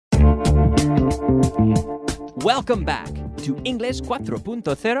Welcome back to Inglés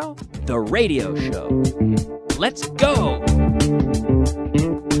 4.0, the radio show. Let's go!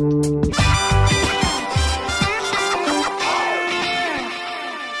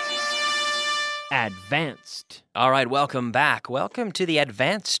 Advanced. All right, welcome back. Welcome to the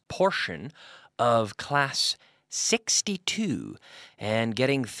advanced portion of Class 62 and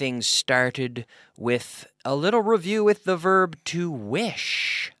getting things started with a little review with the verb to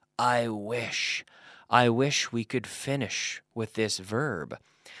wish. I wish. I wish we could finish with this verb.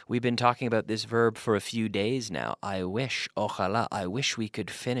 We've been talking about this verb for a few days now. I wish, ojalá, I wish we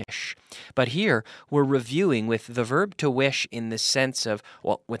could finish. But here we're reviewing with the verb to wish in the sense of,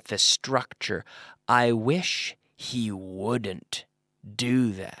 well, with the structure. I wish he wouldn't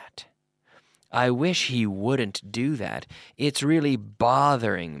do that. I wish he wouldn't do that. It's really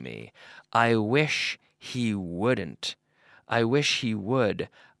bothering me. I wish he wouldn't. I wish he would.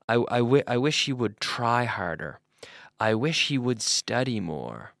 I wish he would try harder. I wish he would study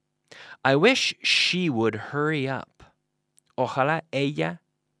more. I wish she would hurry up. Ojalá ella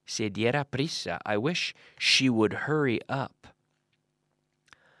se diera prisa. I wish she would hurry up.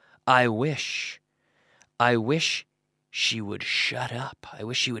 I wish she would shut up. I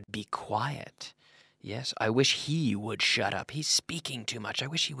wish she would be quiet. Yes, I wish he would shut up. He's speaking too much. I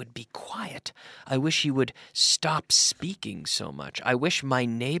wish he would be quiet. I wish he would stop speaking so much. I wish my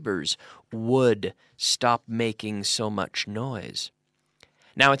neighbors would stop making so much noise.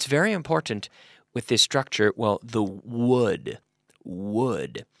 Now, it's very important with this structure, well, the would.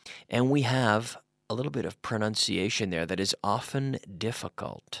 And we have a little bit of pronunciation there that is often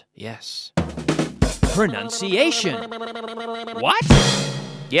difficult. Yes. Pronunciation. What?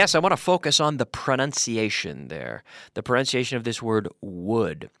 Yes, I want to focus on the pronunciation there. The pronunciation of this word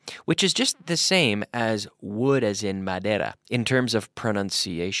would, which is just the same as wood as in madera in terms of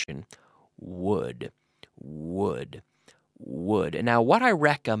pronunciation. Would. Now, what I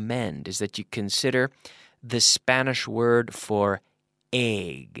recommend is that you consider the Spanish word for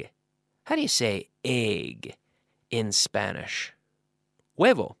egg. How do you say egg in Spanish?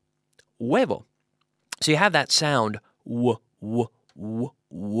 Huevo. So you have that sound would.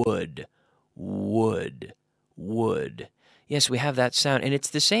 Yes, we have that sound, and it's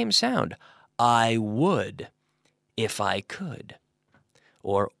the same sound. I would if I could.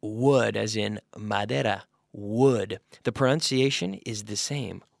 Or would as in madera, would. The pronunciation is the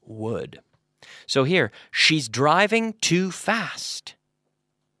same, would. So here, she's driving too fast.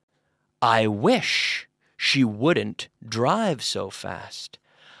 I wish she wouldn't drive so fast.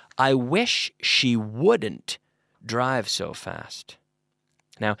 I wish she wouldn't drive so fast.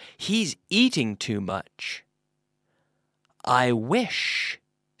 Now, he's eating too much. I wish.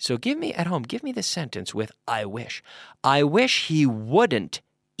 So give me the sentence with I wish. I wish he wouldn't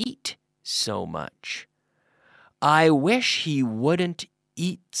eat so much. I wish he wouldn't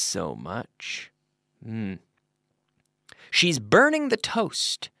eat so much. She's burning the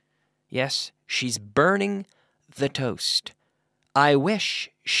toast. Yes, she's burning the toast. I wish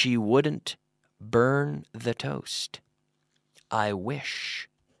she wouldn't burn the toast. I wish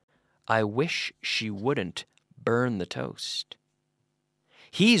she wouldn't burn the toast.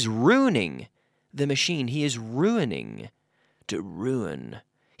 He's ruining the machine. He is ruining, to ruin.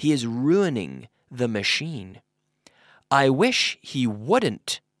 He is ruining the machine. I wish he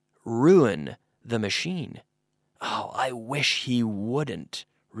wouldn't ruin the machine. Oh, I wish he wouldn't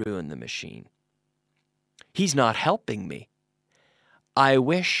ruin the machine. He's not helping me. I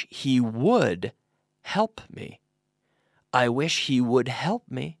wish he would help me. I wish he would help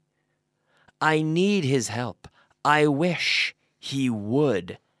me. I need his help. I wish he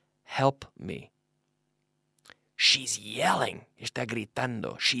would help me. She's yelling. Está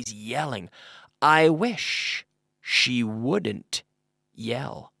gritando. She's yelling. I wish she wouldn't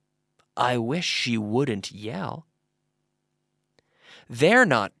yell. I wish she wouldn't yell. They're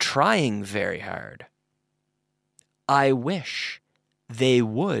not trying very hard. I wish they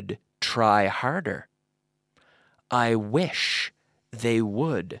would try harder. I wish they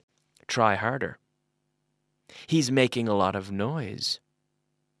would try harder. He's making a lot of noise.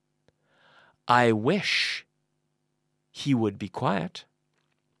 I wish he would be quiet.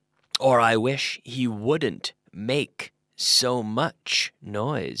 Or I wish he wouldn't make so much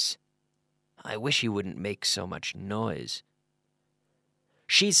noise. I wish he wouldn't make so much noise.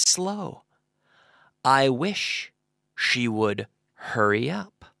 She's slow. I wish she would hurry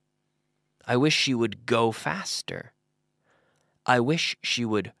up. I wish she would go faster. I wish she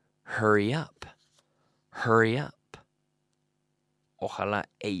would hurry up. Hurry up. Ojalá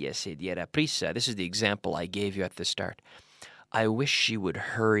ella se diera prisa. This is the example I gave you at the start. I wish she would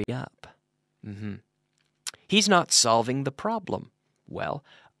hurry up. He's not solving the problem. Well,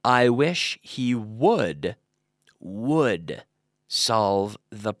 I wish he would solve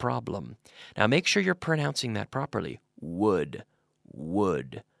the problem. Now make sure you're pronouncing that properly. Would.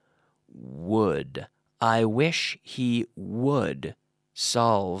 I wish he would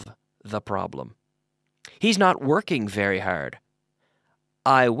solve the problem. He's not working very hard.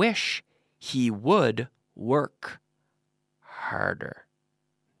 I wish he would work harder.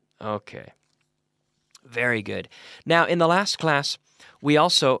 Okay. Very good. Now, in the last class, we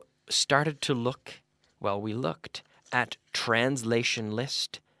also started to we looked at translation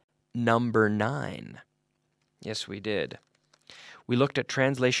list number 9. Yes, we did. We looked at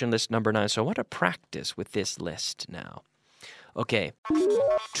translation list number 9, so I want to practice with this list now. Okay.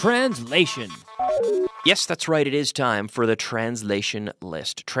 Translation. Yes, that's right. It is time for the translation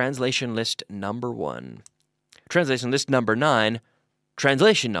list. Translation list number 1. Translation list number 9.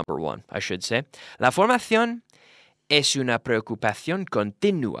 Translation number 1, I should say. La formación es una preocupación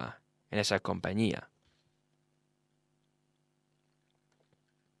continua en esa compañía.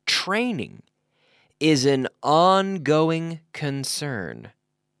 Training is an ongoing concern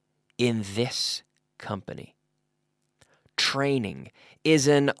in this company. Training is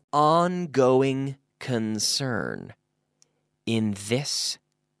an ongoing concern in this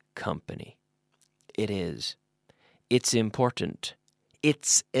company. It is. It's important.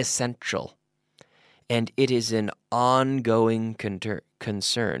 It's essential. And it is an ongoing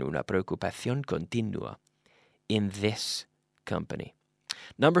concern, una preocupación continua in this company.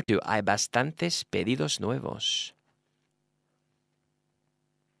 Number 2, hay bastantes pedidos nuevos.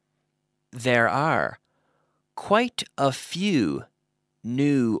 There are quite a few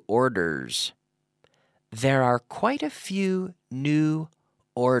new orders. There are quite a few new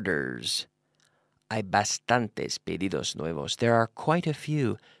orders. Hay bastantes pedidos nuevos. There are quite a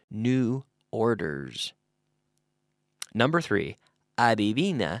few new orders. Number 3,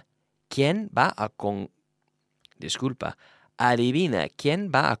 adivina quién va a Adivina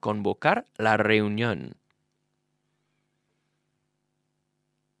quién va a convocar la reunión.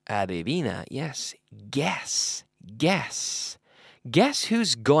 Adivina, yes. Guess. Guess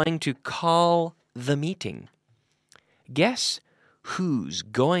who's going to call the meeting. Guess who's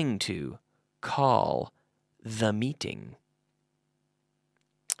going to call the meeting.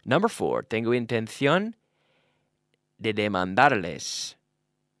 Number 4, tengo intención de demandarles.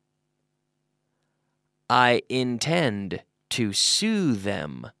 I intend to sue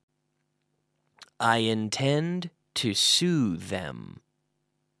them. I intend to sue them.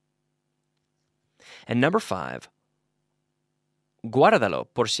 And number 5, guárdalo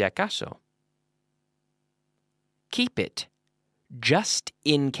por si acaso. Keep it, just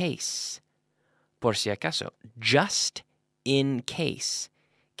in case. Por si acaso, just in case.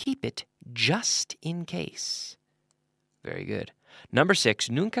 Keep it, just in case. Very good. Number 6,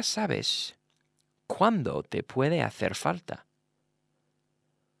 nunca sabes cuándo te puede hacer falta.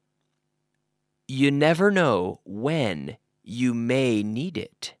 You never know when you may need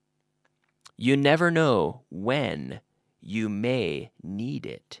it. You never know when you may need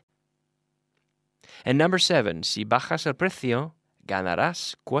it. And number 7, si bajas el precio,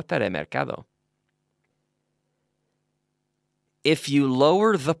 ganarás cuota de mercado. If you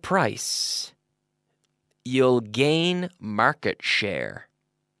lower the price, you'll gain market share.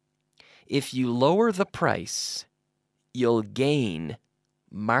 If you lower the price, you'll gain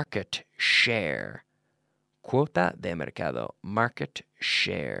market share. Cuota de mercado, market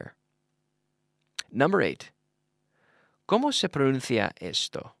share. Number 8. ¿Cómo se pronuncia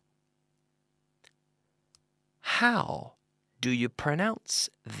esto? How do you pronounce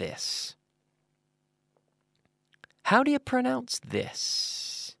this? How do you pronounce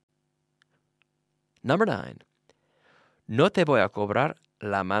this? Number 9. No te voy a cobrar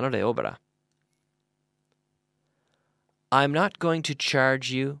la mano de obra. I'm not going to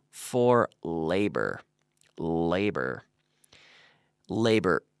charge you for labor. Labor.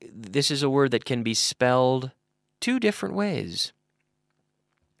 Labor. This is a word that can be spelled 2 different ways.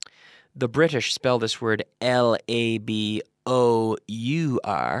 The British spell this word L-A-B-O-U-R,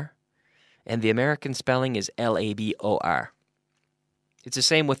 and the American spelling is L-A-B-O-R. It's the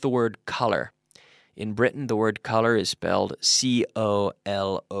same with the word color. In Britain, the word color is spelled C-O-L-O-U-R,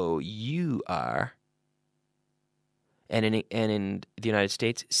 and in the United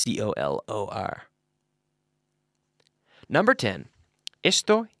States, C-O-L-O-R. Number 10.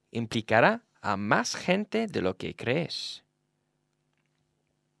 Esto implicará a más gente de lo que crees.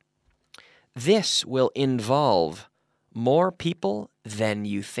 This will involve more people than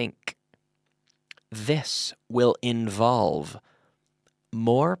you think. This will involve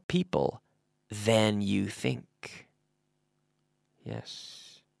more people than you think.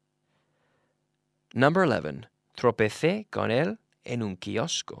 Yes. Number 11. Tropecé con él en un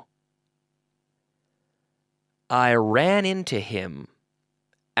kiosco. I ran into him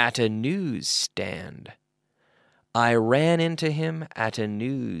at a newsstand. I ran into him at a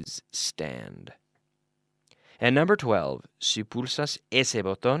newsstand. And number 12. Si pulsas ese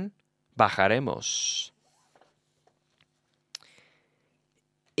botón, bajaremos.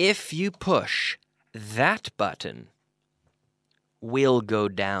 If you push that button, we'll go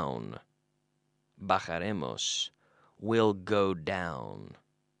down. Bajaremos. Will go down.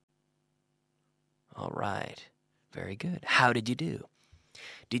 All right. Very good. How did you do?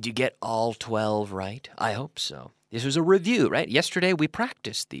 Did you get all 12 right? I hope so. This was a review, right? Yesterday we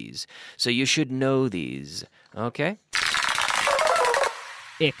practiced these, so you should know these. Okay?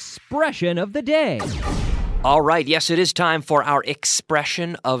 Expression of the day. All right. Yes, it is time for our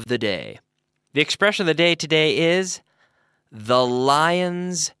expression of the day. The expression of the day today is the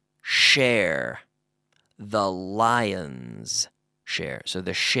lion's share. The lion's share. So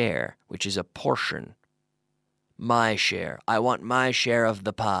the share, which is a portion. My share. I want my share of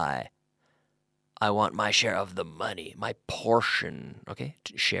the pie. I want my share of the money, my portion. Okay?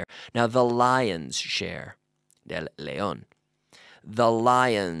 Share. Now the lion's share. Del león. The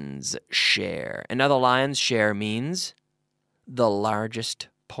lion's share. And now the lion's share means the largest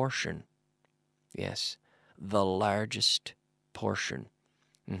portion. Yes. The largest portion.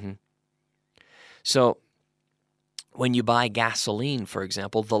 So, when you buy gasoline, for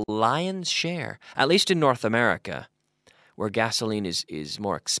example, the lion's share, at least in North America, where gasoline is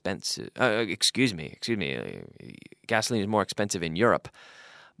more expensive. Gasoline is more expensive in Europe,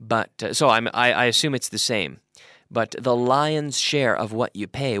 but so I assume it's the same. But the lion's share of what you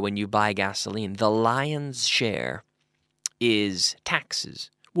pay when you buy gasoline, the lion's share is taxes,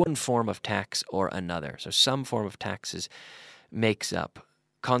 one form of tax or another. So some form of taxes makes up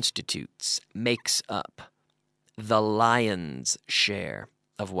the lion's share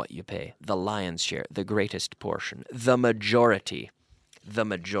of what you pay. The lion's share, the greatest portion, the majority,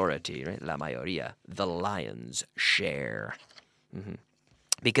 right? La mayoría, the lion's share.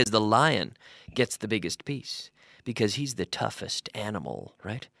 Because the lion gets the biggest piece, because he's the toughest animal,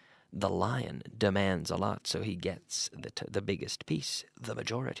 right? The lion demands a lot, so he gets the biggest piece, the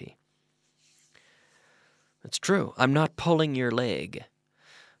majority. That's true. I'm not pulling your leg.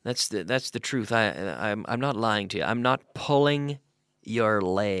 That's the truth. I'm not lying to you. I'm not pulling your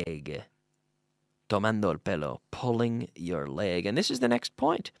leg. Tomando el pelo, pulling your leg. And this is the next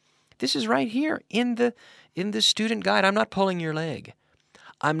point. This is right here in the student guide. I'm not pulling your leg.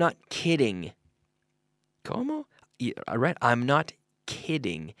 I'm not kidding. ¿Cómo? Right? I'm not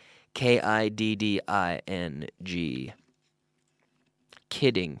kidding. Kidding.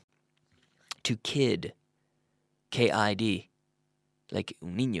 Kidding. To kid. Kid. Like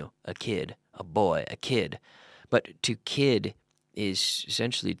un niño, a kid, a boy, a kid. But to kid is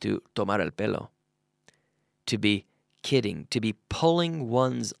essentially to tomar el pelo. To be kidding, to be pulling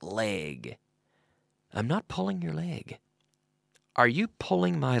one's leg. I'm not pulling your leg. Are you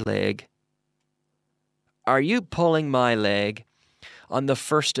pulling my leg? Are you pulling my leg? On the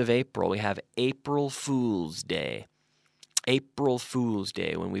 1st of April, we have April Fool's Day. April Fool's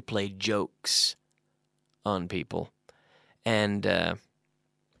Day, when we play jokes on people. And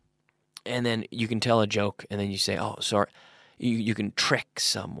then you can tell a joke, and then you say, oh, sorry. You can trick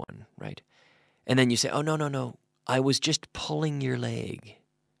someone, right? And then you say, oh, no. I was just pulling your leg.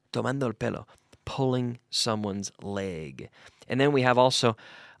 Tomando el pelo. Pulling someone's leg. And then we have also,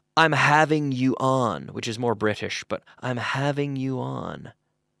 I'm having you on, which is more British, but I'm having you on.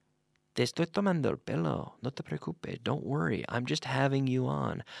 Te estoy tomando el pelo. No te preocupes. Don't worry. I'm just having you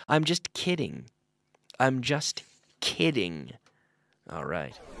on. I'm just kidding. I'm just kidding. All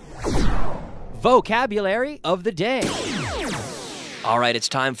right. Vocabulary of the day. All right, it's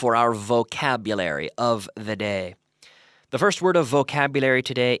time for our vocabulary of the day. The first word of vocabulary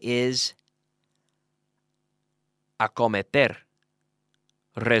today is acometer,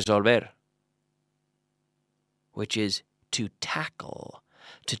 resolver, which is to tackle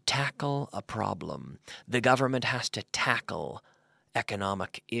a problem. The government has to tackle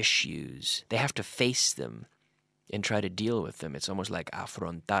economic issues. They have to face them and try to deal with them. It's almost like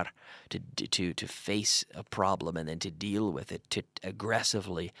afrontar, to face a problem and then to deal with it, to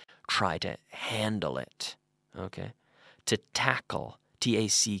aggressively try to handle it. Okay? To tackle,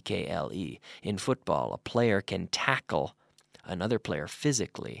 T-A-C-K-L-E. In football, a player can tackle another player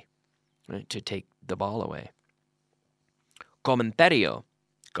physically, right, to take the ball away. Comentario,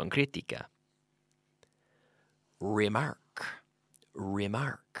 con crítica. Remark.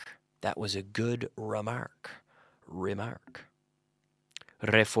 That was a good remark.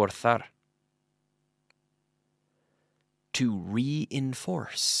 Reforzar. To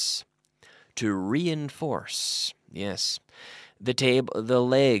reinforce. To reinforce. Yes. The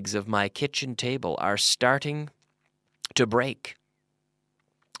legs of my kitchen table are starting to break.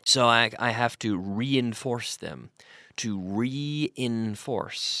 So I have to reinforce them. To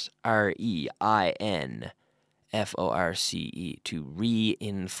reinforce. R-E-I-N-F-O-R-C-E. To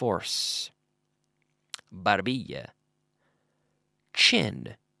reinforce. Barbilla.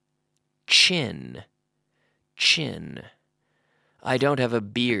 Chin. Chin. Chin. I don't have a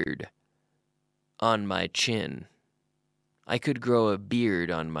beard on my chin. I could grow a beard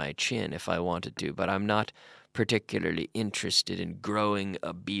on my chin if I wanted to, but I'm not particularly interested in growing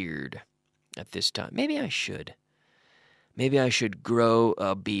a beard at this time. Maybe I should. Maybe I should grow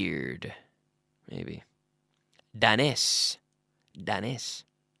a beard. Maybe. Danes. Danes.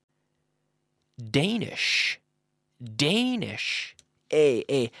 Danish. Danish.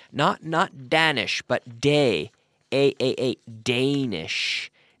 A. Not Danish, but day. A.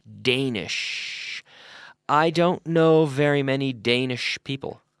 Danish. Danish. I don't know very many Danish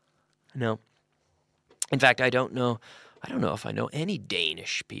people. No. In fact, I don't know if I know any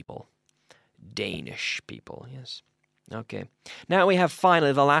Danish people. Danish people, yes. Okay. Now we have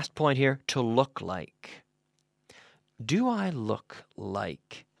finally the last point here, to look like. Do I look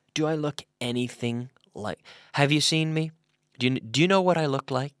anything like? Have you seen me? Do you know what I look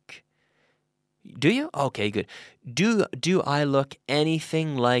like? Do you? Okay, good. Do I look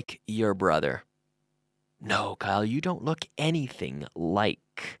anything like your brother? No, Kyle, you don't look anything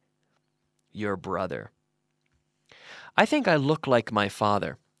like your brother. I think I look like my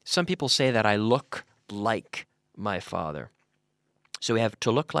father. Some people say that I look like my father. So we have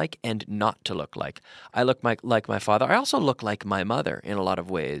to look like and not to look like. I look like my father. I also look like my mother in a lot of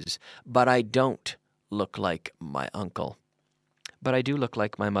ways, but I don't look like my uncle. But I do look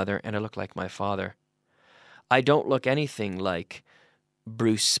like my mother, and I look like my father. I don't look anything like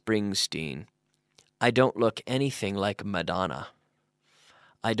Bruce Springsteen. I don't look anything like Madonna.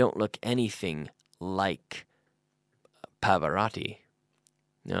 I don't look anything like Pavarotti.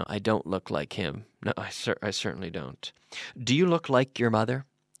 No, I don't look like him. No, I certainly don't. Do you look like your mother?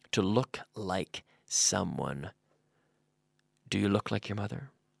 To look like someone. Do you look like your mother?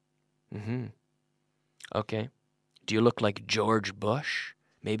 Mm-hmm. Okay. Do you look like George Bush?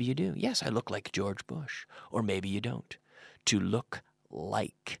 Maybe you do. Yes, I look like George Bush. Or maybe you don't. To look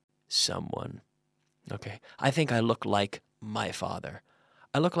like someone. Okay. I think I look like my father.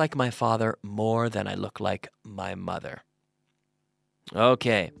 I look like my father more than I look like my mother.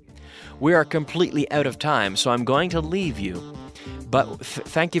 Okay. We are completely out of time, so I'm going to leave you. But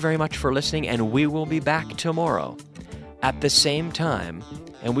thank you very much for listening, and we will be back tomorrow at the same time,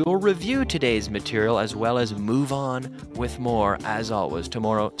 and we will review today's material as well as move on with more, as always.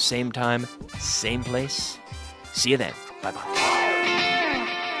 Tomorrow, same time, same place. See you then. Bye-bye.